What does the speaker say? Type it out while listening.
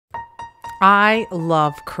I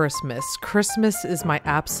love Christmas. Christmas is my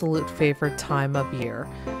absolute favorite time of year.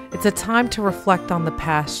 It's a time to reflect on the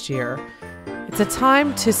past year. It's a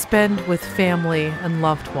time to spend with family and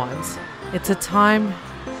loved ones. It's a time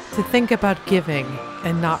to think about giving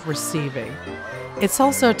and not receiving. It's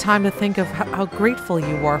also a time to think of how grateful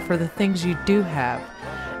you are for the things you do have,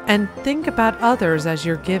 and think about others as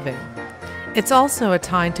you're giving. It's also a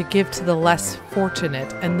time to give to the less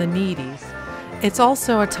fortunate and the needy. It's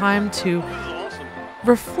also a time to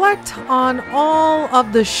reflect on all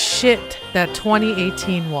of the shit that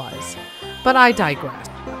 2018 was. But I digress.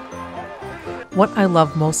 What I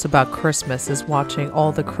love most about Christmas is watching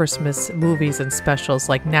all the Christmas movies and specials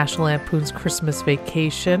like National Lampoon's Christmas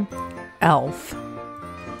Vacation, Elf,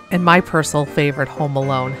 and my personal favorite, Home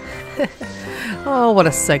Alone. Oh, what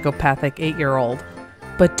a psychopathic 8-year-old.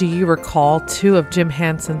 But do you recall two of Jim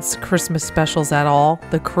Henson's Christmas specials at all?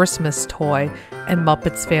 The Christmas Toy and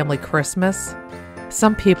Muppets Family Christmas?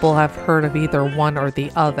 Some people have heard of either one or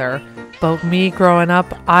the other, but me growing up,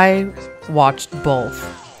 I watched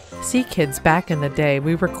both. See, kids, back in the day,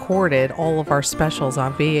 we recorded all of our specials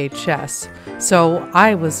on VHS, so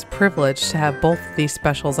I was privileged to have both of these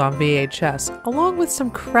specials on VHS, along with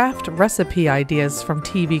some craft recipe ideas from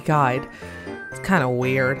TV Guide. It's kind of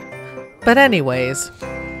weird. But anyways,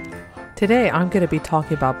 today I'm going to be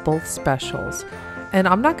talking about both specials, and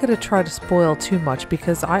I'm not going to try to spoil too much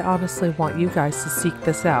because I honestly want you guys to seek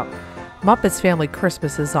this out. Muppets Family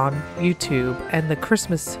Christmas is on YouTube, and the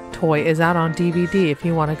Christmas Toy is out on DVD if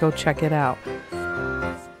you want to go check it out.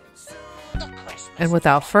 And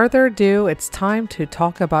without further ado, it's time to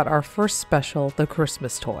talk about our first special, The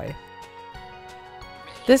Christmas Toy.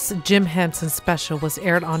 This Jim Henson special was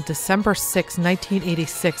aired on December 6,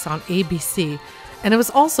 1986 on ABC, and it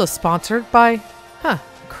was also sponsored by,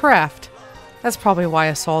 Kraft. That's probably why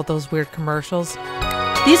I saw those weird commercials.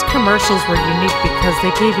 These commercials were unique because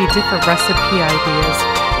they gave you different recipe ideas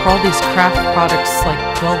for all these Kraft products like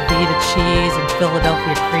Velveeta cheese and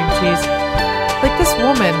Philadelphia cream cheese. Like this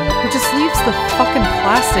woman who just leaves the fucking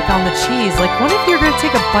plastic on the cheese. Like, what if you're going to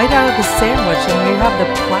take a bite out of the sandwich and you have the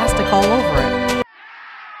plastic all over it?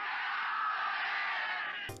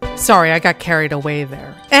 Sorry, I got carried away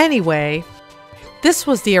there. Anyway, this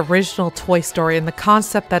was the original Toy Story and the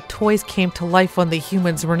concept that toys came to life when the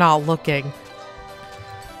humans were not looking.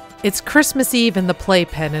 It's Christmas Eve in the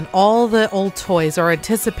playpen, and all the old toys are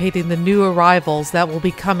anticipating the new arrivals that will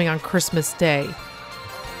be coming on Christmas Day.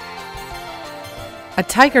 A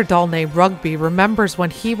tiger doll named Rugby remembers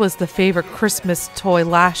when he was the favorite Christmas toy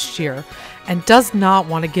last year and does not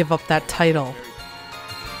want to give up that title.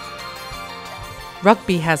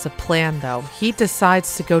 Rugby has a plan though. He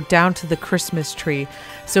decides to go down to the Christmas tree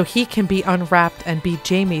so he can be unwrapped and be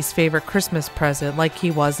Jamie's favorite Christmas present like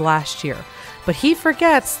he was last year. But he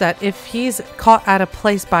forgets that if he's caught out of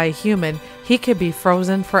place by a human, he could be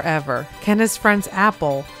frozen forever. Can his friends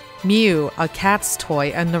Apple, Mew, a cat's toy,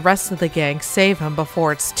 and the rest of the gang save him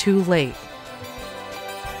before it's too late?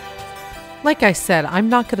 Like I said, I'm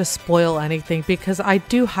not going to spoil anything because I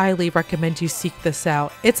do highly recommend you seek this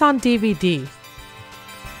out. It's on DVD.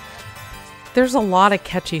 There's a lot of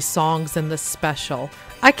catchy songs in this special.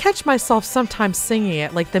 I catch myself sometimes singing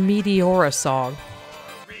it, like the Meteora song.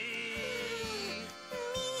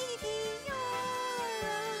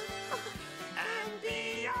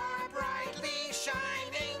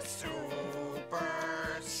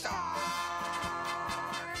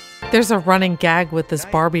 There's a running gag with this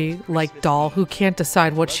Barbie-like doll who can't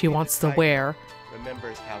decide what she wants to wear.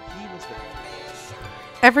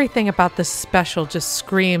 Everything about this special just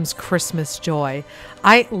screams Christmas joy.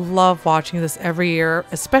 I love watching this every year,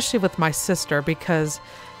 especially with my sister, because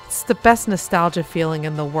it's the best nostalgia feeling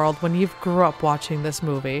in the world when you've grew up watching this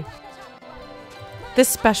movie. This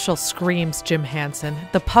special screams Jim Henson.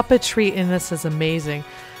 The puppetry in this is amazing,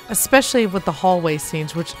 especially with the hallway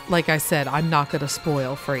scenes, which, like I said, I'm not going to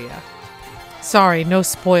spoil for you. Sorry, no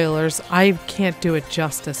spoilers. I can't do it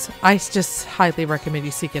justice. I just highly recommend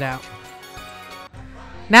you seek it out.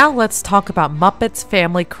 Now let's talk about Muppets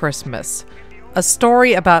Family Christmas, a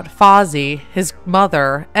story about Fozzie, his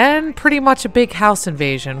mother, and pretty much a big house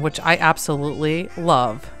invasion, which I absolutely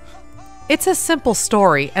love. It's a simple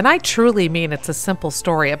story, and I truly mean it's a simple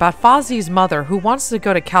story about Fozzie's mother who wants to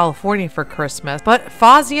go to California for Christmas, but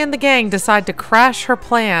Fozzie and the gang decide to crash her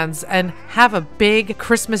plans and have a big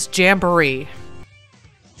Christmas jamboree.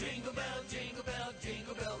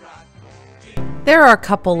 There are a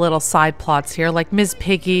couple little side plots here, like Ms.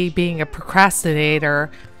 Piggy being a procrastinator,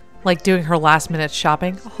 like doing her last minute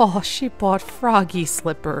shopping. Oh, she bought froggy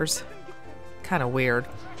slippers. Kind of weird.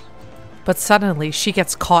 But suddenly she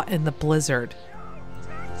gets caught in the blizzard.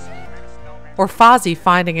 Or Fozzie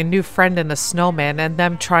finding a new friend in a snowman and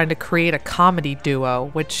them trying to create a comedy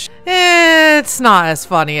duo, which, it's not as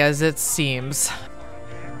funny as it seems.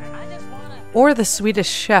 Or the Swedish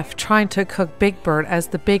chef trying to cook Big Bird as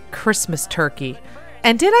the big Christmas turkey.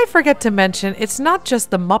 And did I forget to mention, it's not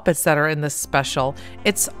just the Muppets that are in this special,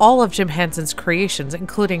 it's all of Jim Henson's creations,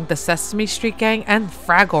 including the Sesame Street Gang and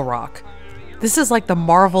Fraggle Rock. This is like the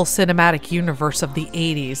Marvel Cinematic Universe of the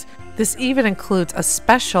 80s. This even includes a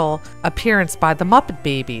special appearance by the Muppet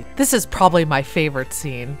Baby. This is probably my favorite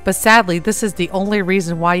scene, but sadly this is the only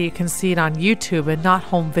reason why you can see it on YouTube and not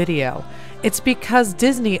home video. It's because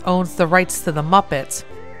Disney owns the rights to the Muppets,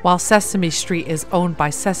 while Sesame Street is owned by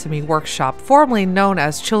Sesame Workshop, formerly known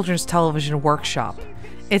as Children's Television Workshop.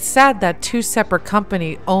 It's sad that two separate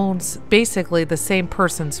companies owns basically the same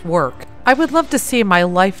person's work. I would love to see my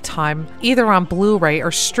lifetime either on Blu-ray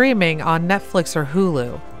or streaming on Netflix or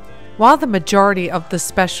Hulu. While the majority of the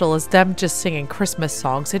special is them just singing Christmas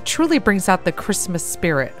songs, it truly brings out the Christmas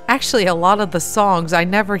spirit. Actually, a lot of the songs I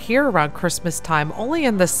never hear around Christmas time, only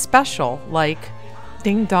in the special, like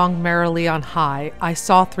Ding Dong Merrily on High, I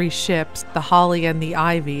Saw Three Ships, The Holly and the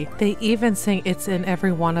Ivy. They even sing It's in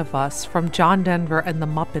Every One of Us from John Denver and the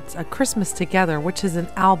Muppets, A Christmas Together, which is an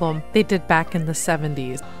album they did back in the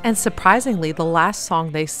 70s. And surprisingly, the last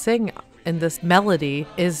song they sing in this melody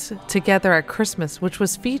is Together at Christmas, which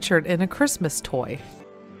was featured in a Christmas toy.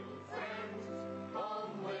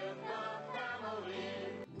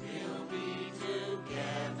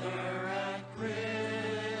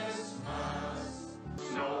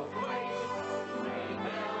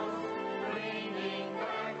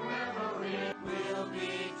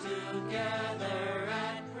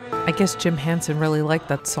 I guess Jim Henson really liked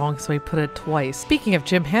that song, so he put it twice. Speaking of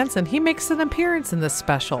Jim Henson, he makes an appearance in this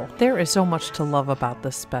special. There is so much to love about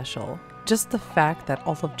this special. Just the fact that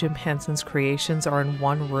all of Jim Henson's creations are in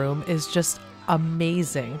one room is just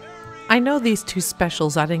amazing. I know these two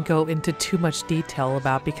specials I didn't go into too much detail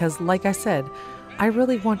about because, like I said, I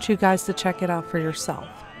really want you guys to check it out for yourself.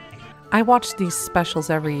 I watch these specials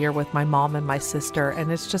every year with my mom and my sister,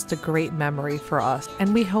 and it's just a great memory for us.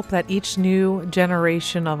 And we hope that each new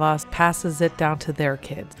generation of us passes it down to their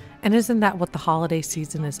kids. And isn't that what the holiday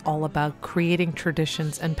season is all about? Creating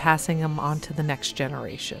traditions and passing them on to the next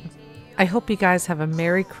generation. I hope you guys have a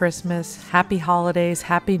Merry Christmas, Happy Holidays,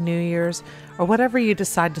 Happy New Year's, or whatever you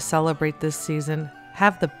decide to celebrate this season.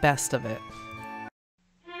 Have the best of it.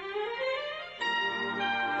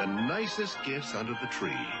 The nicest gifts under the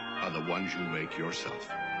tree are the ones you make yourself.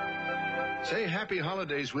 Say happy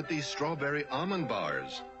holidays with these strawberry almond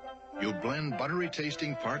bars. You blend buttery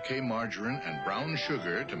tasting parquet margarine and brown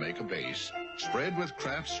sugar to make a base. Spread with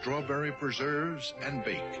Kraft's strawberry preserves and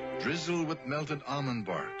bake. Drizzle with melted almond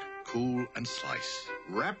bark. Cool and slice.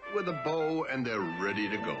 Wrap with a bow and they're ready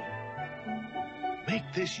to go. Make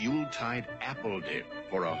this Yuletide apple dip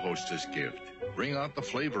for a hostess gift. Bring out the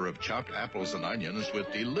flavor of chopped apples and onions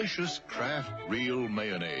with delicious Kraft Real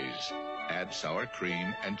Mayonnaise. Add sour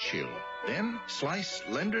cream and chill. Then slice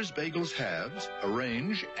Lender's Bagels halves,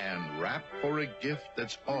 arrange, and wrap for a gift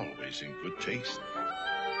that's always in good taste.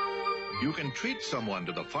 You can treat someone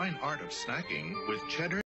to the fine art of snacking with cheddar